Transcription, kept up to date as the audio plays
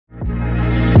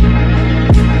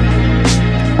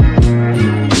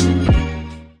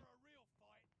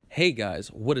Hey guys,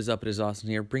 what is up? It is Austin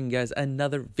here, bringing you guys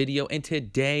another video, and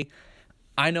today,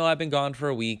 I know I've been gone for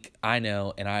a week, I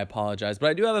know, and I apologize,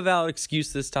 but I do have a valid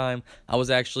excuse this time. I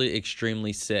was actually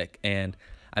extremely sick, and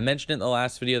I mentioned in the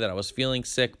last video that I was feeling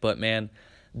sick, but man,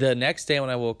 the next day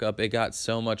when I woke up, it got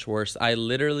so much worse. I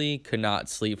literally could not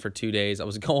sleep for 2 days. I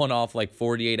was going off like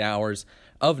 48 hours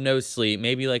of no sleep,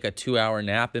 maybe like a 2-hour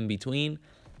nap in between.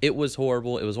 It was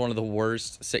horrible. It was one of the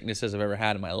worst sicknesses I've ever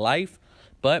had in my life,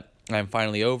 but I'm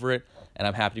finally over it, and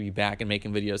I'm happy to be back and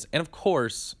making videos. And of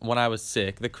course, when I was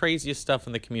sick, the craziest stuff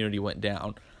in the community went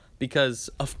down because,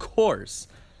 of course,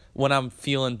 when I'm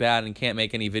feeling bad and can't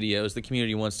make any videos, the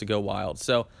community wants to go wild.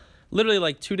 So literally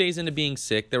like 2 days into being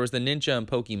sick, there was the Ninja and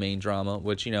Pokimane drama,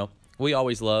 which, you know, we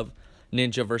always love.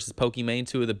 Ninja versus Pokimane,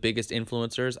 two of the biggest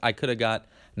influencers. I could have got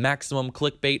maximum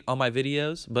clickbait on my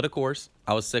videos, but of course,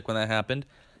 I was sick when that happened.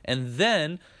 And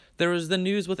then there was the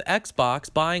news with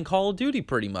Xbox buying Call of Duty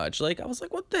pretty much. Like, I was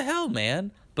like, what the hell,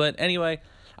 man? But anyway,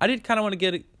 I did kind of want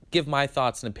to give my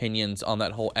thoughts and opinions on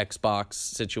that whole Xbox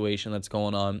situation that's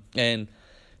going on and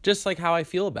just like how I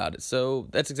feel about it. So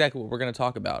that's exactly what we're going to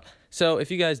talk about. So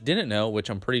if you guys didn't know, which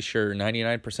I'm pretty sure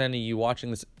 99% of you watching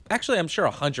this, actually I'm sure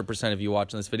 100% of you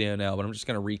watching this video now, but I'm just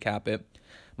going to recap it.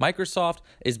 Microsoft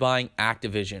is buying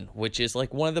Activision, which is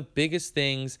like one of the biggest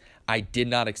things I did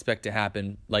not expect to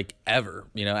happen like ever.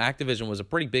 You know, Activision was a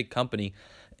pretty big company,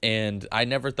 and I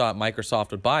never thought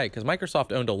Microsoft would buy it because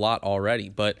Microsoft owned a lot already,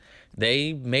 but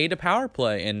they made a power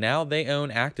play and now they own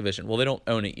Activision. Well, they don't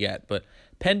own it yet, but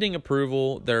pending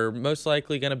approval, they're most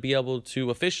likely going to be able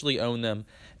to officially own them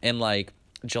in like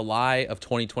July of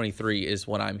 2023 is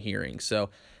what I'm hearing. So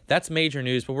that's major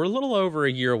news, but we're a little over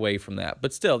a year away from that.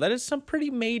 But still, that is some pretty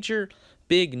major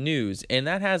big news, and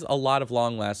that has a lot of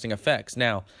long-lasting effects.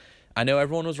 Now, I know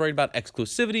everyone was worried about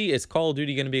exclusivity. Is Call of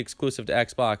Duty going to be exclusive to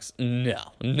Xbox?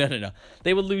 No.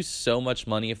 They would lose so much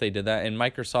money if they did that, and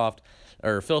Microsoft,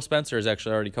 or Phil Spencer has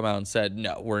actually already come out and said,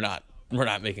 no, we're not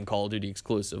making Call of Duty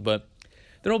exclusive, but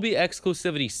there will be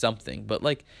exclusivity something. But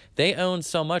like, they own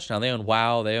so much now. They own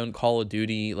WoW, they own Call of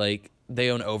Duty, like they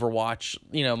own Overwatch.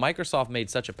 You know, Microsoft made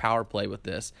such a power play with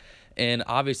this, and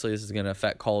obviously this is going to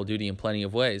affect Call of Duty in plenty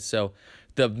of ways. So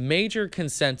the major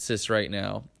consensus right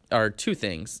now are two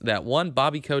things. That one,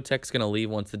 Bobby Kotick's going to leave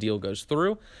once the deal goes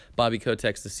through. Bobby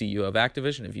Kotick's the CEO of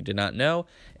Activision, if you did not know,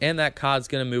 and that COD's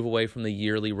going to move away from the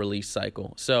yearly release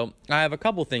cycle. So I have a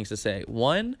couple things to say.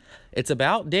 One, it's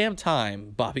about damn time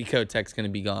Bobby Kotick's going to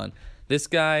be gone. This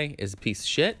guy is a piece of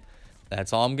shit.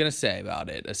 That's all I'm going to say about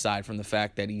it, aside from the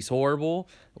fact that he's horrible.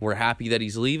 We're happy that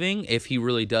he's leaving, if he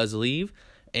really does leave.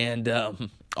 And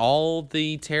all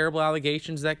the terrible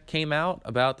allegations that came out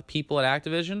about the people at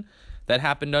Activision, that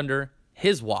happened under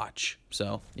his watch.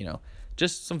 So, you know,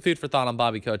 just some food for thought on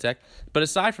Bobby Kotick. But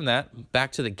aside from that,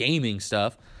 back to the gaming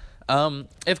stuff.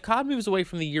 If COD moves away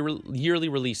from the yearly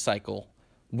release cycle,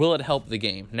 will it help the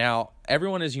game? Now,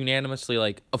 everyone is unanimously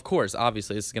like, of course,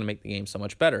 obviously, this is going to make the game so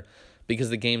much better because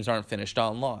the games aren't finished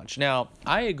on launch. Now,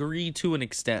 I agree to an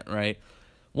extent, right?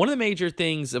 One of the major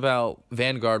things about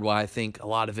Vanguard, why I think a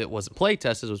lot of it wasn't play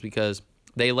tested, was because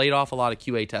they laid off a lot of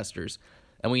QA testers.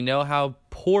 And we know how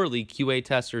poorly QA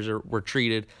testers were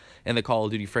treated in the Call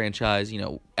of Duty franchise. You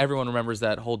know, everyone remembers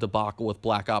that whole debacle with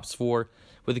Black Ops 4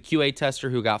 with a QA tester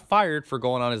who got fired for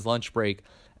going on his lunch break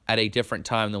at a different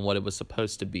time than what it was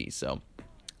supposed to be. So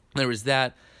there was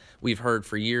that. We've heard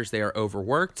for years they are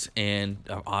overworked, and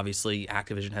obviously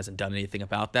Activision hasn't done anything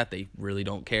about that. They really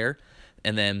don't care.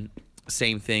 And then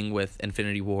same thing with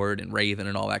Infinity Ward and Raven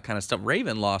and all that kind of stuff.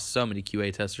 Raven lost so many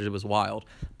QA testers, it was wild.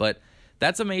 But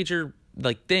that's a major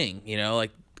like thing, you know,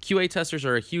 like QA testers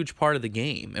are a huge part of the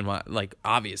game, and like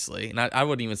obviously, and I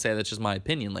wouldn't even say that's just my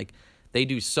opinion. Like, they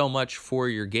do so much for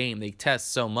your game, they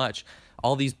test so much.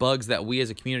 All these bugs that we as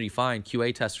a community find,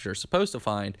 QA testers are supposed to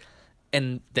find,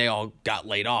 and they all got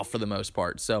laid off for the most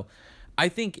part. So I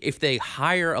think if they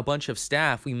hire a bunch of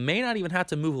staff, we may not even have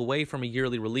to move away from a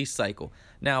yearly release cycle.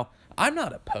 Now, I'm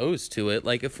not opposed to it.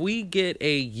 Like, if we get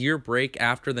a year break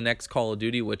after the next Call of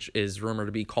Duty, which is rumored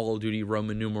to be Call of Duty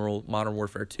Roman numeral Modern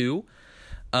Warfare 2,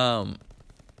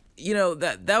 you know,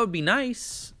 that would be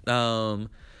nice.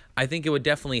 I think it would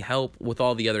definitely help with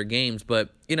all the other games. But,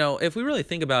 you know, if we really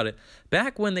think about it,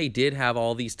 back when they did have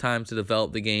all these times to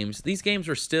develop the games, these games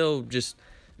were still just,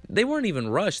 they weren't even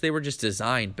rushed. They were just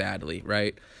designed badly,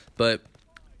 right? But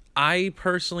I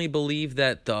personally believe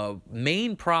that the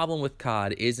main problem with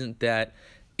COD isn't that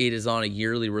it is on a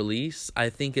yearly release. I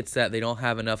think it's that they don't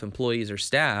have enough employees or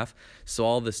staff, so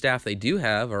all the staff they do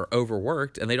have are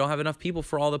overworked, and they don't have enough people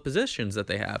for all the positions that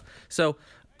they have. So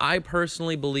I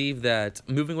personally believe that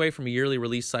moving away from a yearly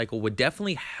release cycle would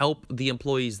definitely help the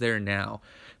employees there now.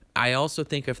 I also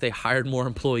think if they hired more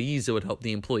employees, it would help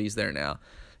the employees there now.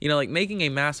 You know, like making a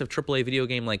massive AAA video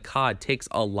game like COD takes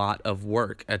a lot of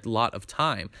work, a lot of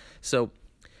time. So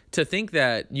to think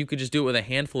that you could just do it with a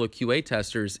handful of QA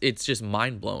testers, it's just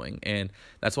mind-blowing. And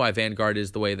that's why Vanguard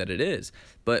is the way that it is.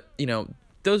 But, you know,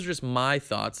 those are just my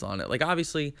thoughts on it. Like,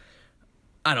 obviously,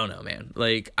 I don't know, man.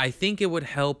 Like, I think it would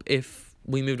help if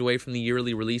we moved away from the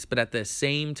yearly release. But at the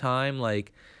same time,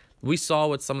 like, we saw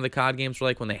what some of the COD games were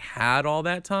like when they had all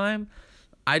that time.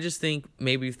 I just think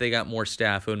maybe if they got more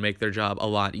staff, it would make their job a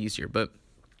lot easier. But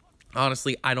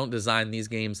honestly, I don't design these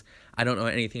games. I don't know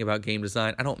anything about game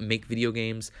design. I don't make video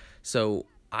games, so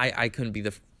I couldn't be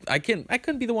I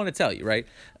couldn't be the one to tell you, right?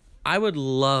 I would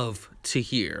love to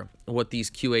hear what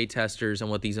these QA testers and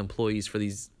what these employees for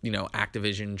these, you know,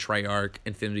 Activision, Treyarch,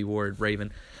 Infinity Ward,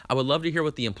 Raven, I would love to hear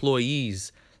what the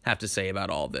employees have to say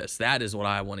about all this. That is what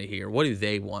I want to hear. What do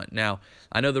they want? Now,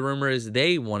 I know the rumor is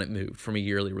they want it moved from a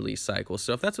yearly release cycle.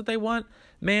 So if that's what they want,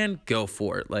 man, go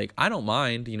for it. Like, I don't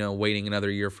mind, you know, waiting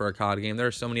another year for a COD game. There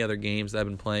are so many other games that I've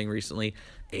been playing recently.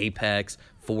 Apex,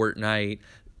 Fortnite,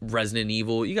 Resident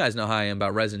Evil. You guys know how I am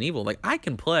about Resident Evil. Like, I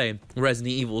can play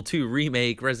Resident Evil 2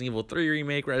 Remake, Resident Evil 3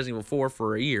 Remake, Resident Evil 4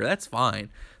 for a year. That's fine.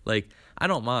 Like, I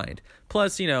don't mind.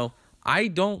 Plus, you know, I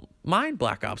don't mind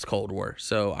Black Ops Cold War.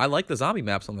 So I like the zombie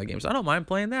maps on the game. So I don't mind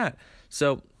playing that.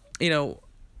 So, you know,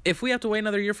 if we have to wait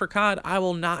another year for COD, I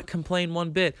will not complain one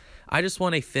bit. I just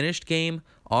want a finished game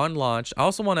on launch. I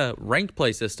also want a ranked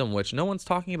play system, which no one's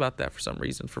talking about that for some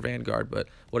reason for Vanguard, but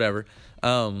whatever.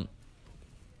 I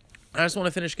just want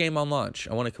a finished game on launch.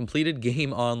 I want a completed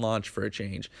game on launch for a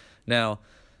change. Now,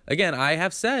 again, I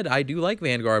have said I do like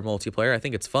Vanguard multiplayer. I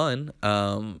think it's fun,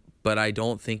 but I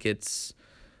don't think it's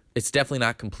definitely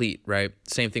not complete, right?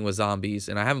 Same thing with zombies,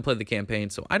 and I haven't played the campaign,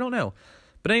 so I don't know.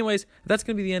 But anyways, that's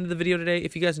going to be the end of the video today.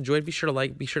 If you guys enjoyed, be sure to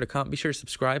like, be sure to comment, be sure to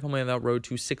subscribe. I'm on that road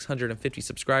to 650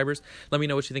 subscribers. Let me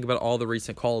know what you think about all the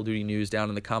recent Call of Duty news down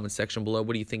in the comment section below.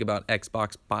 What do you think about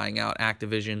Xbox buying out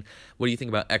Activision? What do you think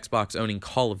about Xbox owning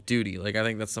Call of Duty? Like, I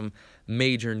think that's some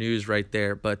major news right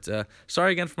there. But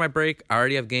sorry again for my break. I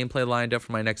already have gameplay lined up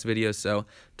for my next video, so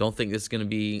don't think this is going to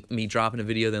be me dropping a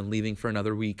video then leaving for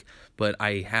another week. But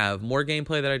I have more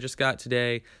gameplay that I just got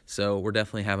today, so we're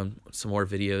definitely having some more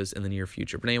videos in the near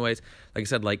future. But anyways, like I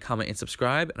said, like, comment, and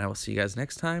subscribe, and I will see you guys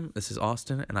next time. This is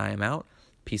Austin, and I am out.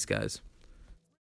 Peace, guys.